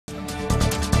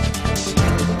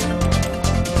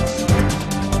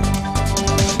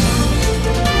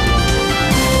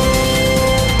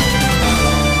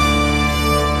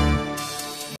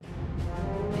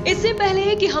इससे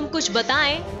पहले कि हम कुछ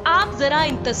बताएं, आप जरा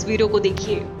इन तस्वीरों को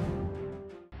देखिए।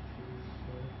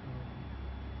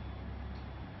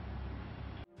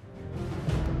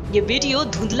 ये वीडियो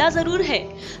धुंधला जरूर है,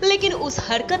 लेकिन उस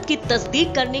हरकत की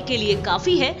तस्दीक करने के लिए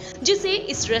काफी है जिसे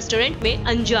इस रेस्टोरेंट में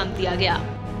अंजाम दिया गया।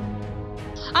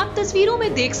 आप तस्वीरों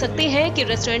में देख सकते हैं कि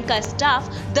रेस्टोरेंट का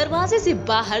स्टाफ दरवाजे से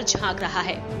बाहर झांक रहा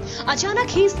है। अचानक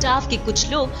ही स्टाफ के कुछ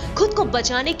लोग खुद को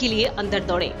बचाने के लिए अंदर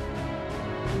दौड़े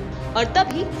और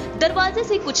तभी दरवाजे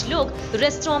से कुछ लोग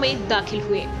रेस्टोरेंट में दाखिल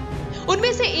हुए।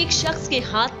 उनमें से एक शख्स के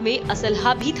हाथ में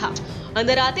असलहा भी था।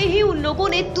 अंदर आते ही उन लोगों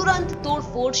ने तुरंत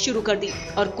तोड़फोड़ शुरू कर दी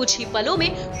और कुछ ही पलों में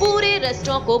पूरे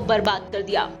रेस्टोरेंट को बर्बाद कर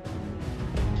दिया।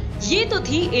 ये तो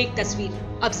थी एक तस्वीर,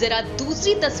 अब जरा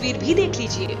दूसरी तस्वीर भी देख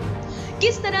लीजिए।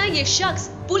 किस तरह ये शख्स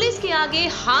पुलिस के आगे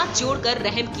हाथ जोड़कर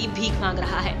रहम की भीख मांग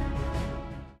रहा है।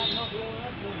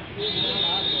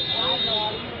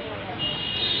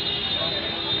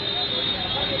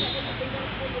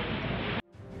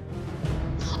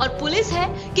 और पुलिस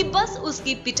है कि बस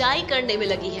उसकी पिटाई करने में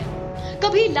लगी है।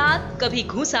 कभी लात, कभी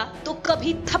घूंसा, तो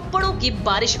कभी थप्पड़ों की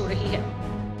बारिश हो रही है।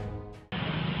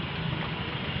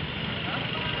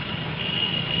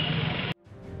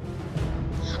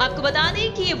 आपको बता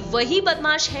दें कि ये वही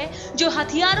बदमाश है जो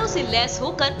हथियारों से लैस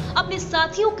होकर अपने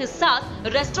साथियों के साथ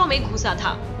रेस्टोरेंट में घुसा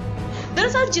था।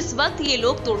 दरअसल जिस वक्त ये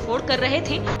लोग तोड़फोड़ कर रहे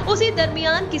थे, उसी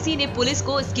दरमियान किसी ने पुलिस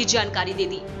को इसकी जानकारी दे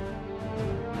दी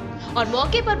और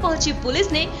मौके पर पहुंची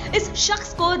पुलिस ने इस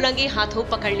शख्स को रंगे हाथों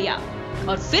पकड़ लिया।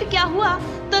 और फिर क्या हुआ,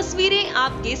 तस्वीरें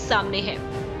आपके सामने हैं।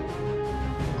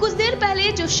 कुछ देर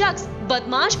पहले जो शख्स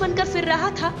बदमाश बनकर फिर रहा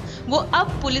था, वो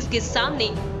अब पुलिस के सामने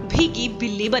भीगी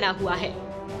बिल्ली बना हुआ है।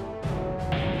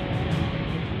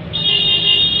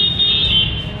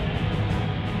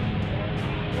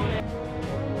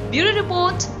 Bureau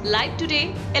report, live today,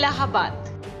 Allahabad.